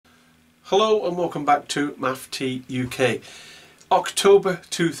Hello and welcome back to MAFT UK. October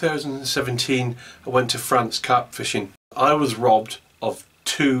 2017 I went to France carp fishing. I was robbed of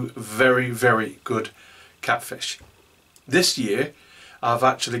two very good catfish. This year I've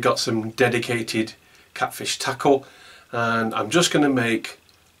actually got some dedicated catfish tackle and I'm just going to make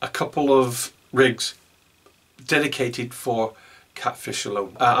a couple of rigs dedicated for catfish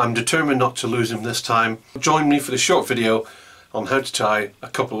alone. I'm determined not to lose them this time. Join me for the short video on how to tie a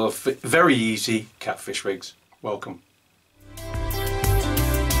couple of very easy catfish rigs. Welcome.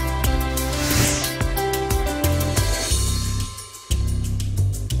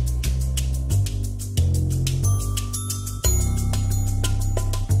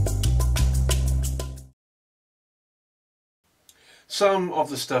 Some of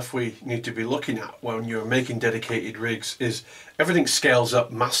the stuff we need to be looking at when you're making dedicated rigs is everything scales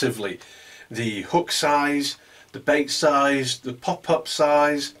up massively. The hook size, the bait size, the pop-up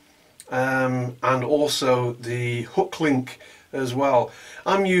size, and also the hook link as well.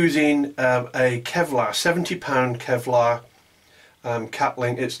 I'm using a Kevlar, 70-pound Kevlar cat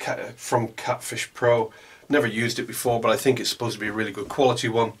link. It's from Catfish Pro. Never used it before, but I think it's supposed to be a really good quality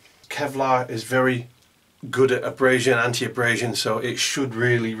one. Kevlar is very good at abrasion, anti-abrasion, so it should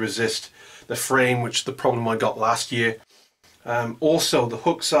really resist the frame, which is the problem I got last year. Also the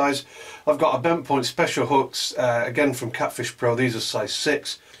hook size, I've got a bent point special hooks, again from Catfish Pro. These are size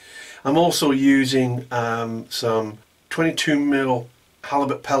 6. I'm also using some 22mm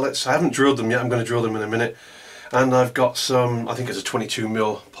halibut pellets. I haven't drilled them yet, I'm going to drill them in a minute. And I've got some, I think it's a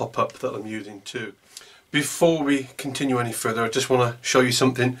 22mm pop-up that I'm using too. Before we continue any further, I just want to show you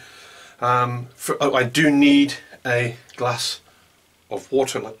something. I do need a glass of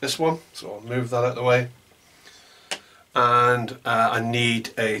water like this one, so I'll move that out of the way. And I need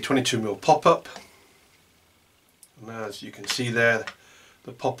a 22mm pop-up, and as you can see there,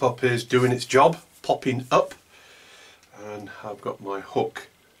 the pop-up is doing its job, popping up, and I've got my hook.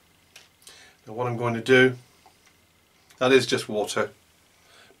 Now what I'm going to do, that is just water,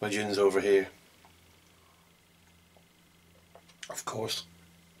 my gin's over here, of course.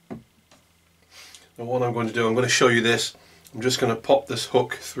 Now what I'm going to do, I'm going to show you this. I'm just going to pop this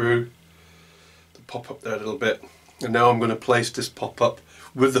hook through the pop-up there a little bit. And now I'm going to place this pop-up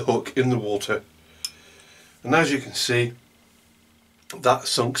with the hook in the water. And as you can see, that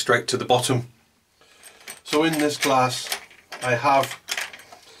sunk straight to the bottom. So in this glass I have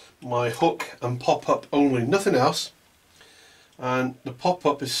my hook and pop-up only, nothing else. And the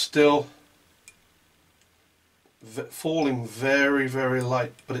pop-up is still falling very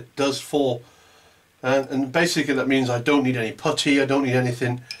light, but it does fall. And basically that means I don't need any putty, I don't need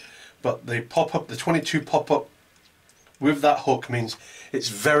anything. But the pop-up, the 22 pop-up with that hook means it's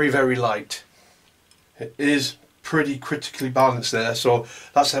very light. It is pretty critically balanced there, so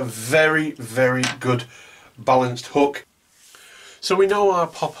that's a very good balanced hook. So we know our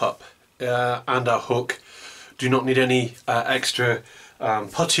pop-up and our hook do not need any extra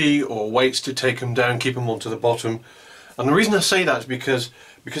putty or weights to take them down, keep them onto the bottom. And the reason I say that is because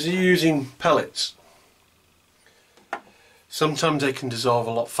you're using pellets. Sometimes they can dissolve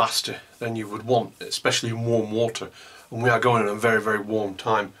a lot faster than you would want, especially in warm water, and we are going in a very warm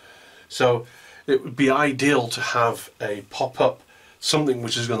time. So it would be ideal to have a pop-up, something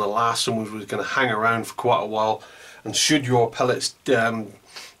which is going to last, something which is going to hang around for quite a while, and should your pellets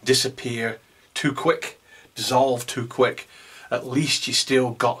disappear too quick, dissolve too quick, at least you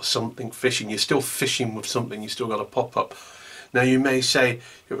still got something fishing. You're still fishing with something, you still got a pop-up. Now you may say,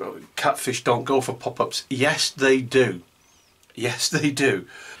 catfish don't go for pop-ups. Yes they do. Yes they do.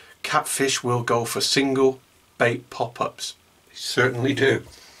 Catfish will go for single bait pop-ups. They certainly do.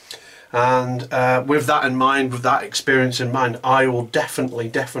 And with that in mind, with that experience in mind, I will definitely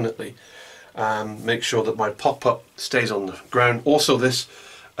make sure that my pop-up stays on the ground. Also this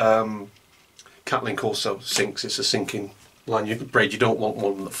cat link also sinks. It's a sinking line braid. You don't want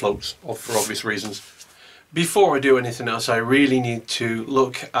one that floats for obvious reasons. Before I do anything else, I really need to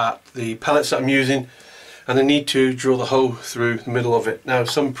look at the pellets that I'm using, and I need to drill the hole through the middle of it. Now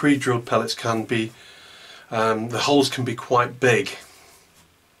some pre-drilled pellets can be, the holes can be quite big.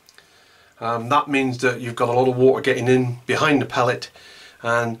 That means that you've got a lot of water getting in behind the pellet,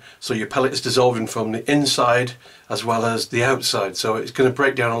 and so your pellet is dissolving from the inside as well as the outside, so it's going to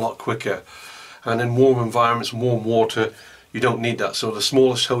break down a lot quicker. And in warm environments, warm water, you don't need that, so the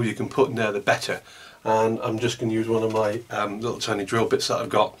smallest hole you can put in there the better. And I'm just going to use one of my little tiny drill bits that I've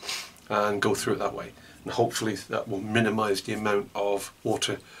got and go through it that way, and hopefully that will minimise the amount of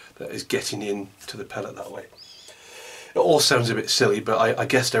water that is getting into the pellet that way. It all sounds a bit silly, but I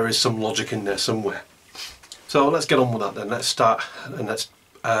guess there is some logic in there somewhere. So let's get on with that then. Let's start and let's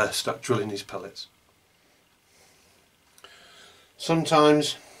start drilling these pellets.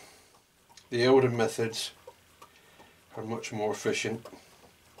 Sometimes the older methods are much more efficient.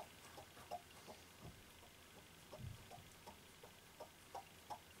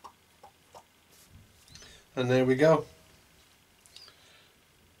 And there we go.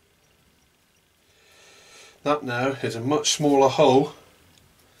 That now is a much smaller hole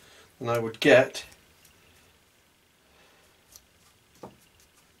than I would get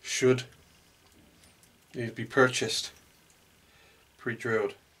should these be purchased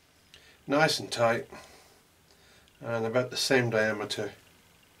pre-drilled. Nice and tight and about the same diameter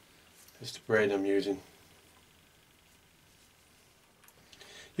as the braid I'm using.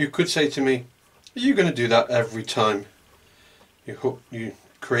 You could say to me, are you going to do that every time you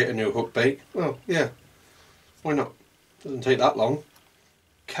create a new hook bait? Well, yeah, why not? Doesn't take that long.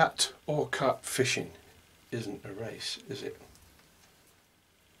 Cat or carp fishing isn't a race, is it?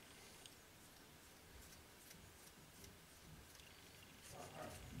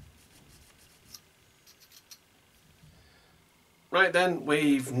 Right then,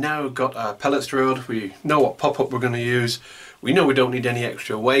 we've now got our pellets drilled. We know what pop-up we're going to use. We know we don't need any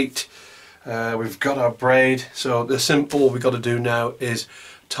extra weight. We've got our braid, so the simple we've got to do now is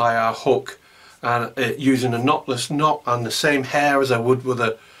tie our hook, and using a knotless knot and the same hair as I would with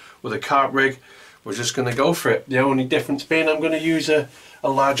a carp rig. We're just going to go for it. The only difference being I'm going to use a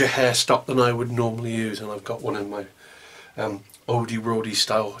larger hair stop than I would normally use, and I've got one in my Odie Roadie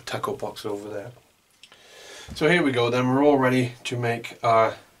style tackle box over there. So here we go then, we're all ready to make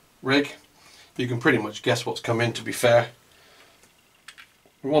our rig. You can pretty much guess what's coming, to be fair.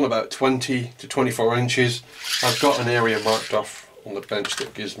 We want about 20 to 24 inches. I've got an area marked off on the bench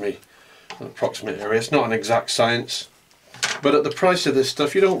that gives me an approximate area. It's not an exact science, but at the price of this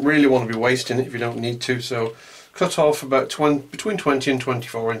stuff you don't really want to be wasting it if you don't need to, so cut off about between 20 and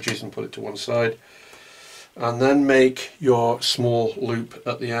 24 inches and put it to one side, and then make your small loop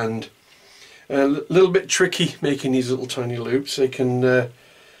at the end. A little bit tricky making these little tiny loops. They can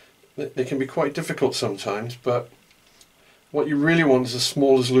be quite difficult sometimes, but what you really want is as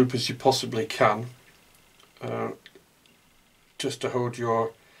small as loop as you possibly can, just to hold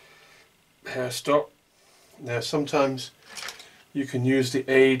your hair stop. Now sometimes you can use the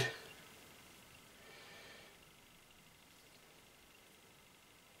aid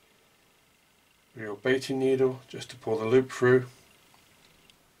of your baiting needle just to pull the loop through.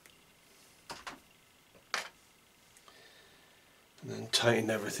 And then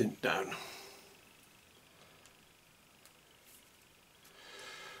tighten everything down.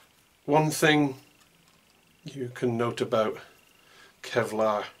 One thing you can note about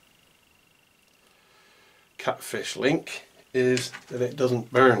Kevlar Catfish link is that it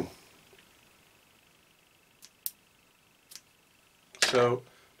doesn't burn. So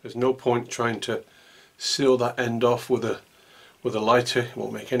there's no point trying to seal that end off with a lighter. It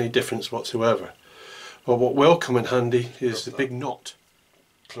won't make any difference whatsoever. But what will come in handy is the big knot.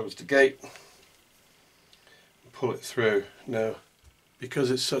 Close the gate and pull it through. Now,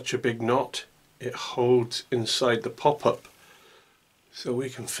 because it's such a big knot, it holds inside the pop-up, so we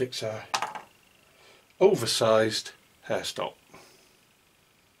can fix our oversized hair stop.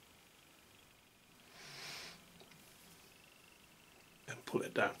 And pull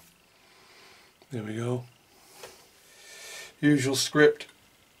it down. There we go. Usual script.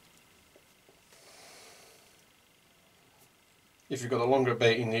 If you've got a longer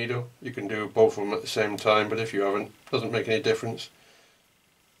baiting needle, you can do both of them at the same time, but if you haven't, it doesn't make any difference.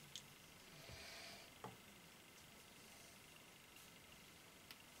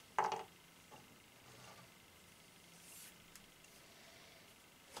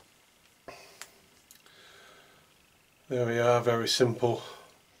 There we are, very simple.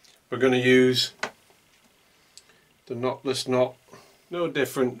 We're going to use the knotless knot, no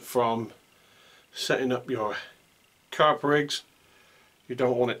different from setting up your carp rigs. You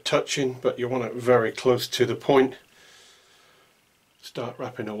don't want it touching, but you want it very close to the point. Start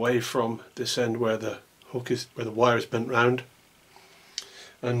wrapping away from this end where the hook is, where the wire is bent round,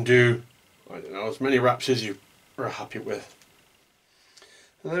 and do, I don't know, as many wraps as you are happy with.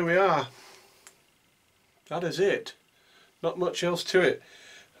 And there we are. That is it. Not much else to it.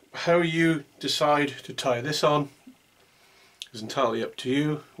 How you decide to tie this on is entirely up to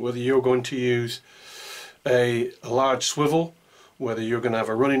you. Whether you're going to use a large swivel, whether you're going to have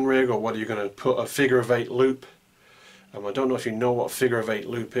a running rig, or whether you're going to put a figure of 8 loop. I don't know if you know what a figure of 8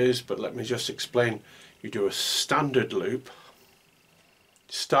 loop is, but let me just explain. You do a standard loop,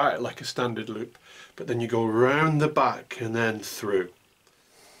 start it like a standard loop, but then you go round the back and then through.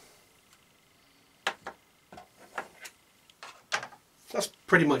 That's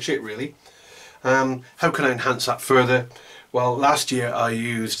pretty much it really. How can I enhance that further? Well, last year I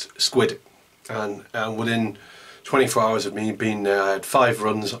used squid, and within 24 hours of me being there I had 5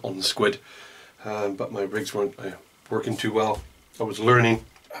 runs on the squid, but my rigs weren't working too well. I was learning.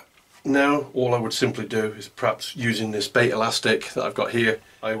 Now all I would simply do is, perhaps using this bait elastic that I've got here,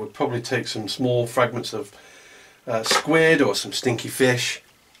 I would probably take some small fragments of squid or some stinky fish,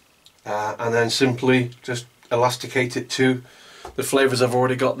 and then simply just elasticate it to the flavours I've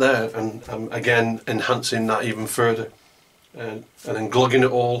already got there, and again enhancing that even further, and then glugging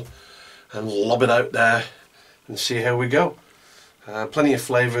it all and lob it out there and see how we go. Plenty of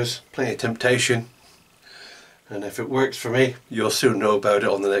flavours, plenty of temptation, and if it works for me, you'll soon know about it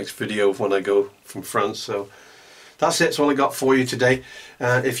on the next video when I go from France. So that's it, that's all I got for you today.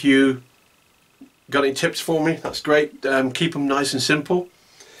 If you got any tips for me, that's great. Keep them nice and simple.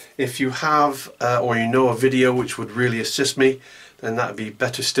 If you have or you know a video which would really assist me, then that would be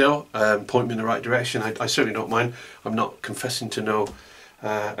better still. Point me in the right direction. I certainly don't mind. I'm not confessing to know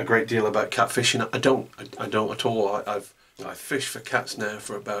a great deal about catfishing. I don't at all. I've fished for cats now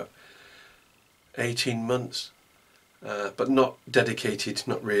for about 18 months, but not dedicated,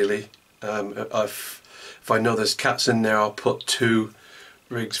 not really. If I know there's cats in there, I'll put 2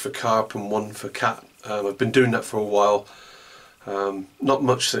 rigs for carp and 1 for cat. I've been doing that for a while. Not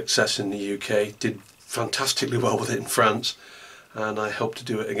much success in the UK, did fantastically well with it in France, and I hope to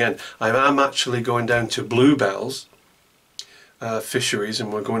do it again. I am actually going down to Bluebells fisheries,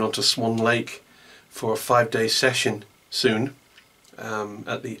 and we're going on to Swan Lake for a 5-day session soon,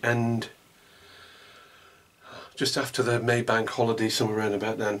 at the end, just after the May bank holiday, somewhere around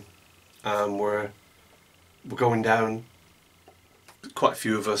about then. We're going down, quite a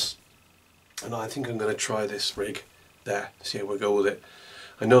few of us, and I think I'm going to try this rig there, see how we go with it.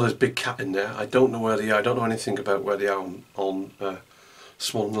 I know there's big cat in there. I don't know where they are. I don't know anything about where they are on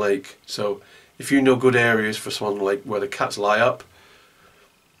Swan Lake. So if you know good areas for Swan Lake where the cats lie up,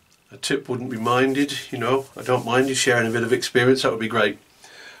 a tip wouldn't be minded. You know, I don't mind you sharing a bit of experience. That would be great.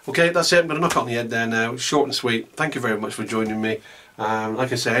 Okay, that's it. I'm going to knock on the head there now. Short and sweet. Thank you very much for joining me.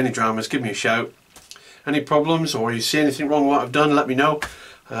 Like I say, any dramas, give me a shout. Any problems, or you see anything wrong with what I've done, let me know.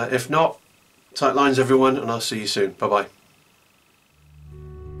 If not, tight lines everyone, and I'll see you soon. Bye bye.